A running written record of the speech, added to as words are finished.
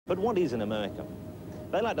But what is an American?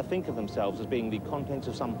 They like to think of themselves as being the contents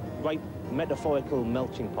of some great metaphorical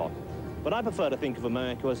melting pot. But I prefer to think of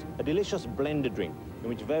America as a delicious blended drink in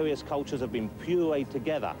which various cultures have been pureed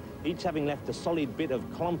together, each having left a solid bit of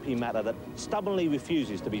clumpy matter that stubbornly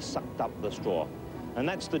refuses to be sucked up the straw. And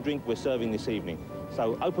that's the drink we're serving this evening.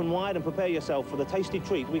 So open wide and prepare yourself for the tasty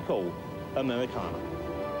treat we call Americana.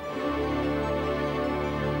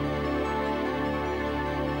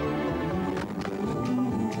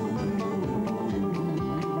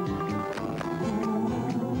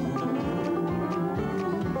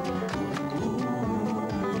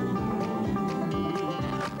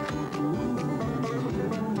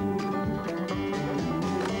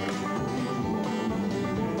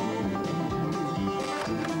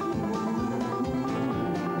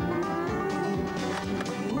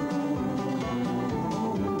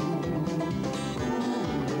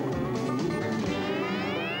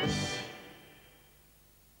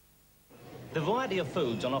 The variety of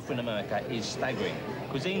foods on offer in America is staggering.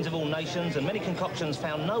 Cuisines of all nations and many concoctions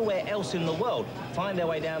found nowhere else in the world find their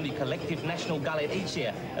way down the collective national gullet each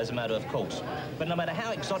year as a matter of course. But no matter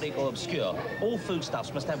how exotic or obscure, all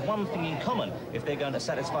foodstuffs must have one thing in common if they're going to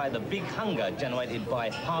satisfy the big hunger generated by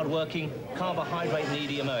hard-working,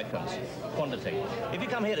 carbohydrate-needy Americans. Quantity. If you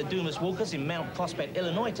come here to Dumas Walker's in Mount Prospect,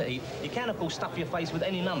 Illinois to eat, you can, of course, stuff your face with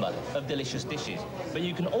any number of delicious dishes. But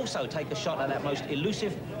you can also take a shot at that most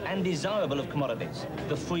elusive and desirable of commodities,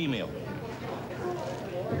 the free meal.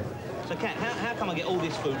 So, Kat, how come I get all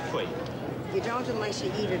this food free? You don't unless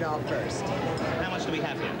you eat it all first. How much do we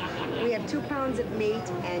have here? We have 2 pounds of meat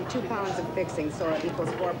and 2 pounds of fixing, so it equals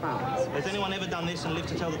 4 pounds. Has anyone ever done this and lived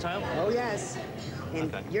to tell the tale? Oh, yes.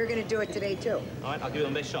 And okay. You're going to do it today, too. All right, I'll give it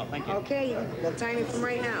my best shot. Thank you. Okay, we'll time it from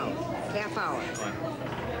right now. Half hour. All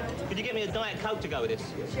right. Could you get me a Diet Coke to go with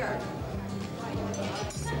this? Sure.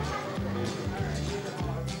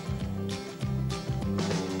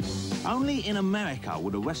 Only in America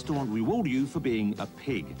would a restaurant reward you for being a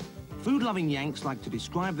pig. Food-loving Yanks like to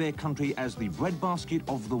describe their country as the breadbasket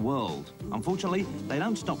of the world. Unfortunately, they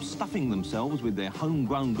don't stop stuffing themselves with their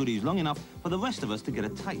homegrown goodies long enough for the rest of us to get a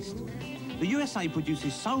taste. The USA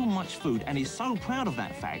produces so much food and is so proud of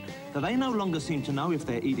that fact that they no longer seem to know if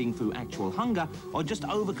they're eating through actual hunger or just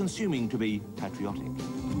over-consuming to be patriotic.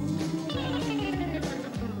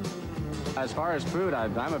 As far as food,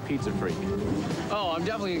 I'm a pizza freak. Oh, I'm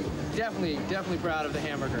definitely proud of the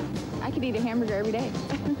hamburger. I could eat a hamburger every day.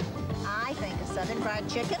 I think of Southern fried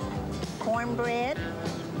chicken, cornbread,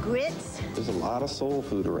 grits. There's a lot of soul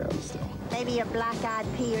food around still. Maybe a black-eyed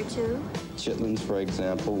pea or two. Chitlins, for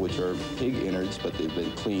example, which are pig innards, but they've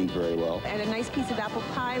been cleaned very well. And a nice piece of apple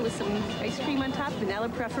pie with some ice cream on top, vanilla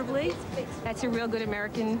preferably. That's a real good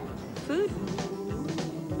American food.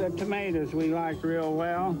 The tomatoes we like real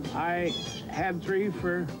well. I had 3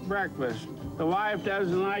 for breakfast. The wife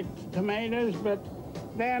doesn't like tomatoes, but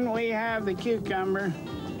then we have the cucumber.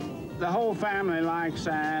 The whole family likes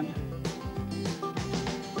that.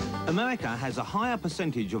 America has a higher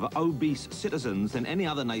percentage of obese citizens than any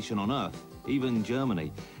other nation on Earth, even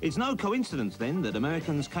Germany. It's no coincidence, then, that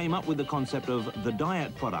Americans came up with the concept of the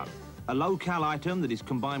diet product, a low-cal item that is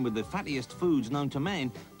combined with the fattiest foods known to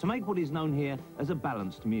man to make what is known here as a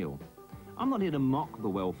balanced meal. I'm not here to mock the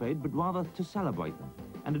well-fed, but rather to celebrate them.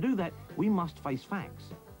 And to do that, we must face facts.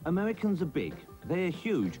 Americans are big, they're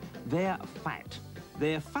huge, they're fat.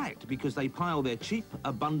 They're fat because they pile their cheap,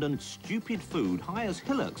 abundant, stupid food high as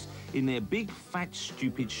hillocks in their big, fat,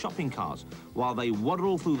 stupid shopping carts while they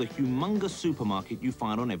waddle through the humongous supermarket you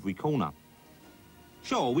find on every corner.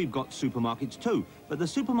 Sure, we've got supermarkets too, but the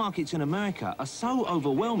supermarkets in America are so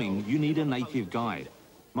overwhelming you need a native guide.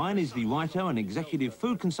 Mine is the writer and executive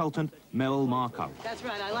food consultant, Meryl Marco. That's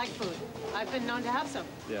right, I like food. I've been known to have some.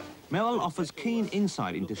 Yeah. Meryl offers keen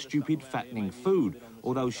insight into stupid, fattening food,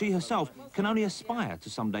 although she herself can only aspire to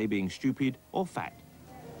someday being stupid or fat.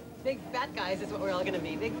 Big fat guys is what we're all going to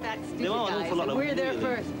be. Big fat stupid there are an guys. awful lot of we're there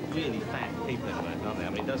first. Really fat people in America, aren't there?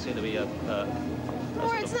 I mean, it does seem to be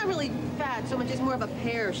or it's not really fat so much as more of a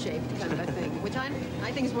pear-shaped kind of a thing, which I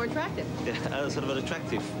think is more attractive. Yeah, sort of an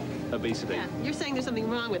attractive obesity. Yeah, you're saying there's something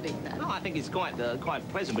wrong with being fat. No, I think it's quite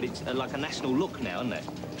pleasant, but it's like a national look now, isn't it?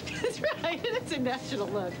 That's right, it's a national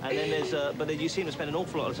look. And then there's, but then you seem to spend an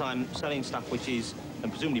awful lot of time selling stuff which is,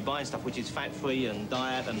 and presumably buying stuff which is fat-free and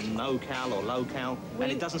diet and no-cal or low-cal,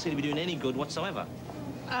 and it doesn't seem to be doing any good whatsoever.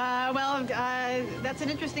 That's an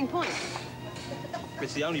interesting point.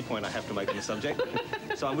 It's the only point I have to make on the subject,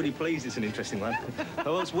 so I'm really pleased it's an interesting one.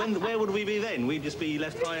 Or else, where would we be then? We'd just be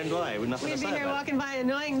left high and dry with nothing to say We'd be here about walking by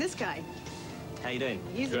annoying this guy. How you doing?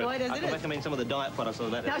 Easy white as I it can is. recommend some of the diet products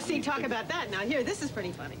of that. Now, see, talk about that. Now, here, this is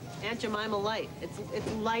pretty funny. Aunt Jemima Light. It's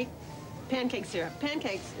light pancake syrup.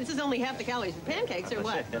 Pancakes, this is only half the calories. Pancakes are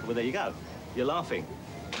what? Well, there you go. You're laughing.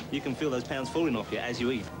 You can feel those pounds falling off you as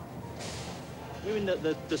you eat. You're in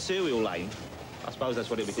the cereal lane. I suppose that's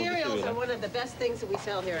what it would be called. Cereals are one of the best things that we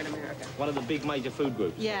sell here in America. One of the big major food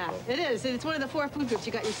groups. Yeah, it is. It's one of the 4 food groups.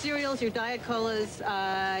 You got your cereals, your diet colas,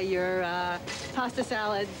 your pasta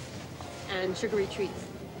salads, and sugary treats.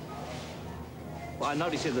 Well, I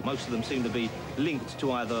noticed here that most of them seem to be linked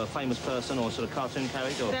to either a famous person or sort of cartoon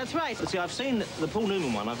character. That's right. But see, I've seen the Paul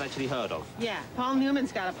Newman one I've actually heard of. Yeah, Paul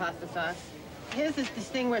Newman's got a pasta sauce. His is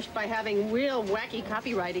distinguished by having real wacky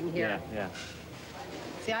copywriting here. Yeah.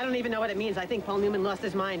 See, I don't even know what it means. I think Paul Newman lost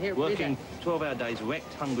his mind. Here, Working 12-hour days,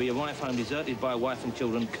 wrecked, hungry, arrive home deserted by a wife and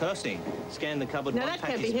children, cursing, scan the cupboard, now, one that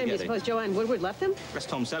can't packet be him. You spaghetti. suppose Joanne Woodward left him? That's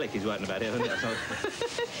Tom Selleck he's writing about here, isn't it? So,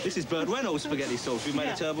 this is Burt Reynolds' spaghetti sauce. We've made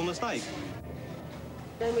a terrible mistake.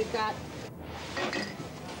 Then we've got...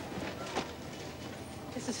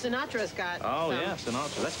 This is Sinatra's got. Oh, yeah,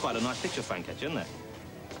 Sinatra. That's quite a nice picture, Frank, actually, isn't it?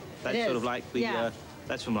 That's sort of like the...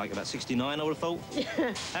 That's from like about 69, I would have thought.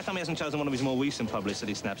 How come he hasn't chosen one of his more recent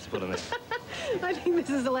publicity snaps to put on there? I think this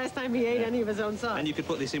is the last time he ate any of his own sauce. And you could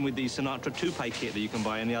put this in with the Sinatra toupee kit that you can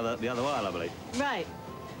buy in the other aisle, I believe. Right.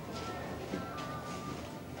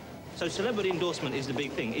 So celebrity endorsement is the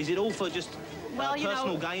big thing. Is it all for just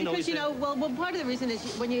personal gain? Because, or is well, part of the reason is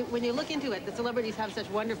when you look into it, the celebrities have such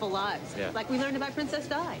wonderful lives. Yeah. Like we learned about Princess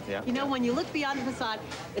Di. Yeah. You know, when you look beyond the facade,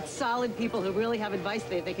 it's solid people who really have advice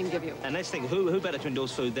they can give you. And let's think, who better to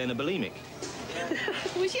endorse food than a bulimic?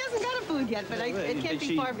 Well, she hasn't got a food yet, but it can't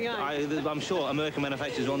be far beyond. I'm sure American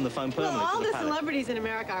manufacturers are on the phone permanently. Well, all the celebrities in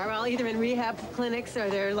America are all either in rehab clinics or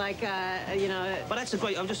they're like, you know... But that's a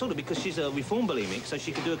great... I'm just thought of because she's a reformed bulimic, so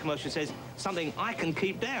she could do a commercial that says, something I can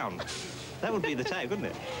keep down. That would be the tag, wouldn't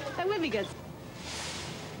it? That would be good.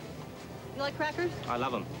 You like crackers? I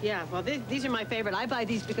love them. Yeah, well, these are my favorite. I buy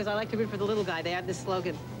these because I like to root for the little guy. They have this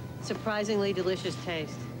slogan, surprisingly delicious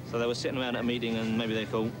taste. So they were sitting around at a meeting and maybe they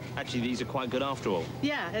thought, actually, these are quite good after all.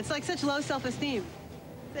 Yeah, it's like such low self-esteem.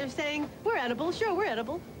 They're saying, we're edible. Sure, we're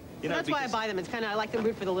edible. You know, that's why I buy them. It's kind of, I like to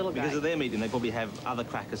root for the little guy. Because at their meeting, they probably have other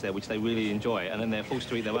crackers there, which they really enjoy, and then they're forced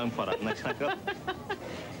to eat their own product, and they say, oh,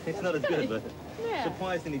 it's not as good, but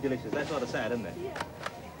surprisingly delicious. That's rather sad, isn't it? Yeah.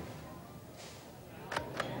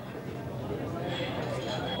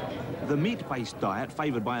 The meat-based diet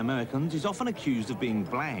favoured by Americans is often accused of being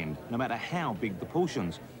bland, no matter how big the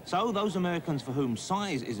portions. So those Americans for whom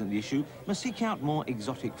size isn't the issue must seek out more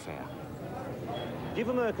exotic fare. Give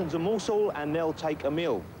Americans a morsel and they'll take a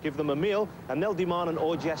meal. Give them a meal and they'll demand an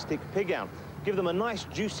orgiastic pig out. Give them a nice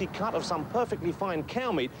juicy cut of some perfectly fine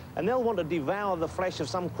cow meat and they'll want to devour the flesh of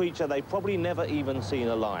some creature they've probably never even seen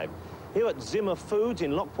alive. Here at Zimmer Foods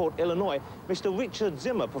in Lockport, Illinois, Mr. Richard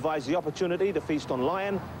Zimmer provides the opportunity to feast on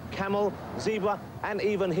lion, camel, zebra, and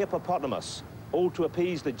even hippopotamus, all to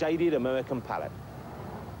appease the jaded American palate.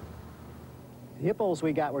 The hippos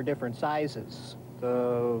we got were different sizes.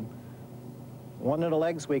 One of the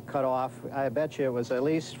legs we cut off, I bet you it was at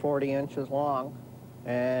least 40 inches long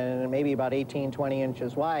and maybe about 18, 20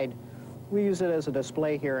 inches wide. We use it as a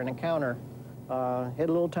display here in a counter. Hit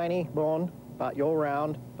a little tiny bone, about yolk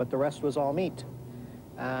round, but the rest was all meat.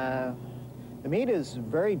 The meat is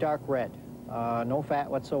very dark red, no fat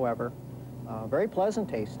whatsoever, very pleasant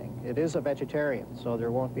tasting. It is a vegetarian, so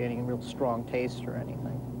there won't be any real strong taste or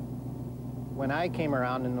anything. When I came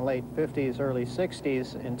around in the late 50s, early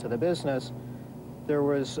 60s into the business, there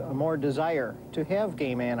was more desire to have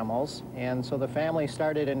game animals, and so the family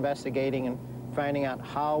started investigating and finding out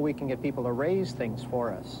how we can get people to raise things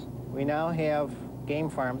for us. We now have game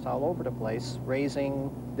farms all over the place,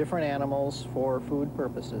 raising different animals for food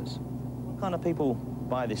purposes. What kind of people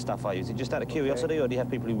buy this stuff, are you? Is it just out of curiosity, or do you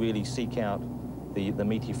have people who really seek out the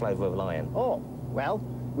meaty flavour of lion? Oh, well,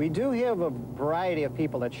 we do have a variety of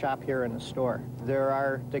people that shop here in the store. There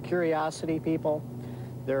are the curiosity people.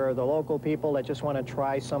 There are the local people that just want to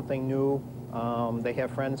try something new. They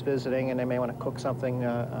have friends visiting and they may want to cook something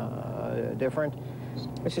different.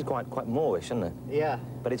 This is quite Moorish, isn't it? Yeah.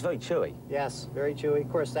 But it's very chewy. Yes, very chewy.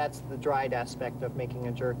 Of course, that's the dried aspect of making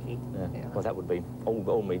a jerky. Yeah. Well, that would be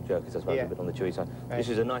all meat jerkies, I suppose, a bit on the chewy side. Right. This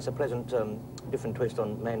is a nice, pleasant, different twist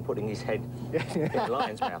on man putting his head in a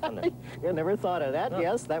lion's mouth, isn't it? You never thought of that. No.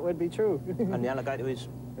 Yes, that would be true. And the alligator is?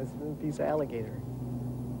 It's a piece of alligator.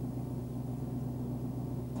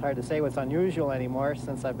 It's hard to say what's unusual anymore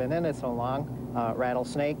since I've been in it so long.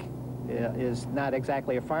 Rattlesnake is not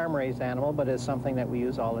exactly a farm-raised animal, but is something that we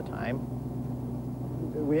use all the time.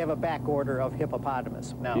 We have a back order of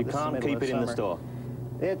hippopotamus. Now, you can't keep it in the store.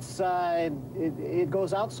 It's, it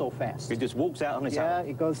goes out so fast. It just walks out on its own? Yeah,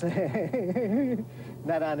 it goes,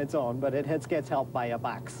 not on its own, but it gets helped by a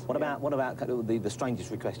box. What about the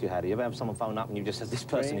strangest request you had? You ever have someone phone up and you just said, this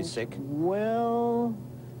person is sick? Well,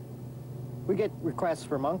 we get requests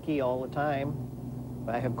for monkey all the time.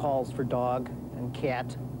 I have calls for dog and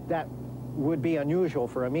cat. That would be unusual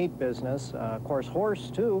for a meat business. Of course, horse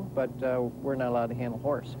too, but we're not allowed to handle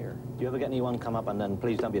horse here. Do you ever get anyone come up, and then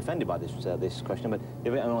please don't be offended by this this question, but do you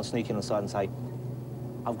ever get anyone sneak in on the side and say,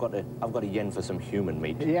 I've got a yen for some human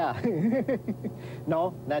meat? Yeah.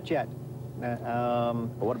 No, not yet. But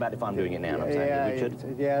what about if I'm doing it now? I'm saying,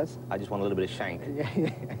 Richard, yes. I just want a little bit of shank.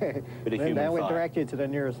 Bit of human Then we thigh. direct you to the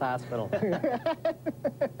nearest hospital.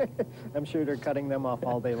 I'm sure they're cutting them off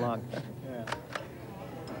all day long. Yeah.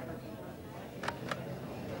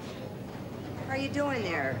 How are you doing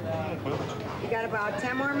there? You got about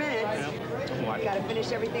 10 more minutes. Yeah. You got to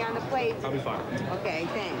finish everything on the plate. I'll be fine. Okay,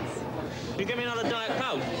 thanks. Can you give me another Diet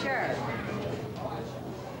Coke? Sure.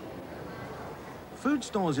 Food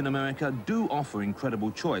stores in America do offer incredible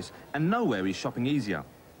choice, and nowhere is shopping easier.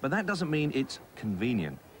 But that doesn't mean it's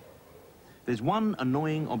convenient. There's one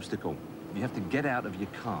annoying obstacle. You have to get out of your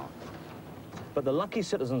car. But the lucky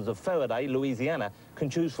citizens of Faraday, Louisiana, can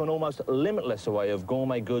choose from an almost limitless array of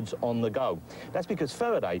gourmet goods on the go. That's because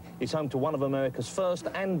Faraday is home to one of America's first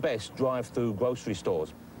and best drive-through grocery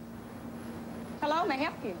stores. Hello, may I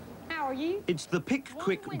help you? How are you? It's the Pick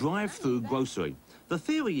Quick drive-through grocery. The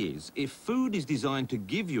theory is, if food is designed to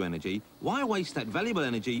give you energy, why waste that valuable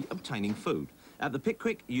energy obtaining food? At the Pick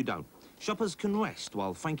Quick, you don't. Shoppers can rest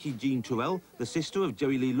while Frankie Jean Terrell, the sister of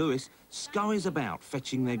Jerry Lee Lewis, scurries about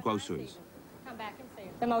fetching their groceries. Come back and see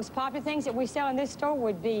us. The most popular things that we sell in this store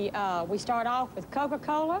would be, we start off with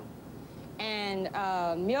Coca-Cola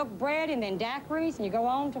and milk bread and then daiquiris, and you go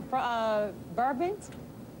on to bourbons.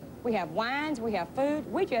 We have wines, we have food.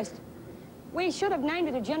 We should have named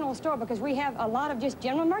it a general store because we have a lot of just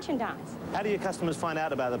general merchandise. How do your customers find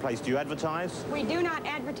out about the place? Do you advertise? We do not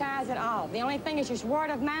advertise at all. The only thing is just word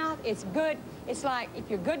of mouth. It's good. It's like if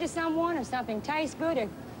you're good to someone or something tastes good,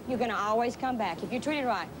 you're going to always come back. If you're treated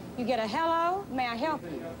right, you get a hello, may I help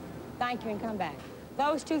you? Thank you and come back.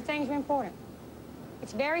 Those two things are important.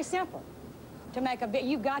 It's very simple. To make a bit,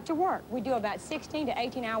 you've got to work. We do about 16 to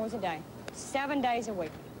 18 hours a day, 7 days a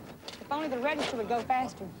week. If only the register would go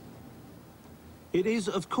faster. It is,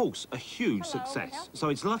 of course, a huge success, so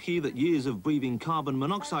it's lucky that years of breathing carbon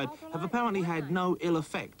monoxide have apparently had no ill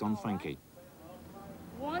effect on Frankie.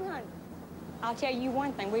 100. I'll tell you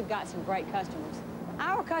one thing, we've got some great customers.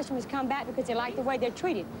 Our customers come back because they like the way they're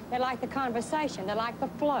treated. They like the conversation, they like the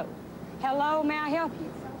flow. Hello, may I help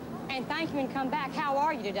you? And thank you and come back. How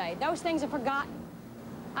are you today? Those things are forgotten.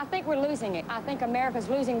 I think we're losing it. I think America's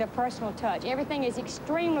losing the personal touch. Everything is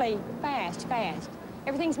extremely fast.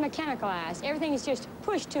 Everything's mechanicalized. Everything is just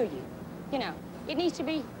pushed to you. You know, it needs to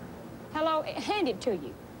be, hello, handed to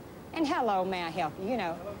you. And hello, may I help you? You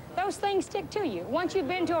know, those things stick to you. Once you've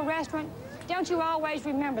been to a restaurant, don't you always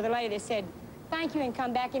remember the lady that said, thank you and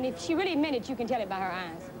come back, and if she really meant it, you can tell it by her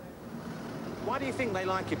eyes. Why do you think they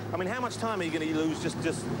like it? I mean, how much time are you going to lose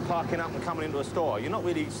just parking up and coming into a store? You're not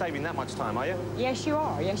really saving that much time, are you? Yes, you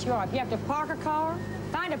are. Yes, you are. If you have to park a car,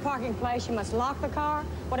 find a parking place, you must lock the car.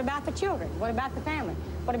 What about the children? What about the family?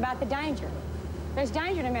 What about the danger? There's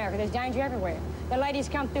danger in America. There's danger everywhere. The ladies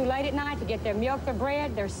come through late at night to get their milk, their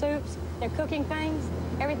bread, their soups, their cooking things.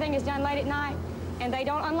 Everything is done late at night, and they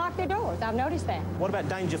don't unlock their doors. I've noticed that. What about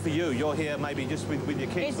danger for you? You're here maybe just with your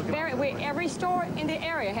kids. It's every store in the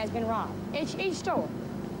area has been robbed. Each store,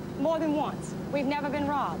 more than once. We've never been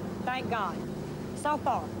robbed, thank God. So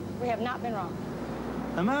far, we have not been robbed.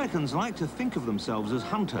 Americans like to think of themselves as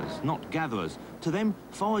hunters, not gatherers. To them,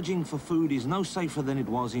 foraging for food is no safer than it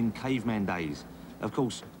was in caveman days. Of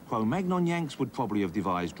course, Cro-Magnon Yanks would probably have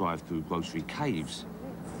devised drive-through grocery caves.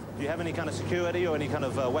 Do you have any kind of security or any kind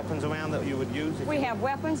of weapons around that you would use? We have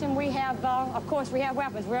weapons, and we have, of course, we have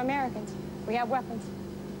weapons. We're Americans. We have weapons.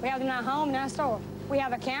 We have them in our home, in our store. We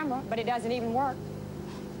have a camera, but it doesn't even work.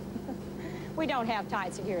 We don't have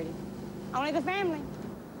tight security. Only the family.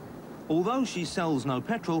 Although she sells no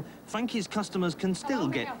petrol, Frankie's customers can still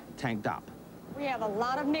get tanked up. We have a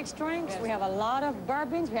lot of mixed drinks. We have a lot of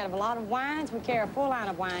bourbons. We have a lot of wines. We carry a full line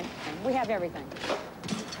of wine. We have everything.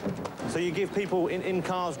 So you give people in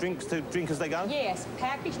cars drinks to drink as they go? Yes,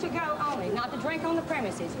 package to go only, not to drink on the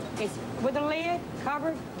premises. It's with a lid,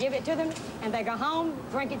 covered, give it to them, and they go home,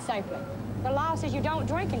 drink it safely. The law says you don't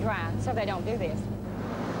drink and drive, so they don't do this.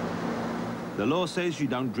 The law says you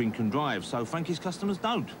don't drink and drive, so Frankie's customers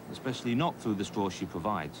don't, especially not through the straw she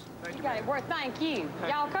provides. You got it worth, thank you.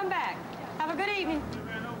 Y'all come back. Have a good evening.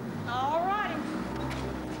 All righty.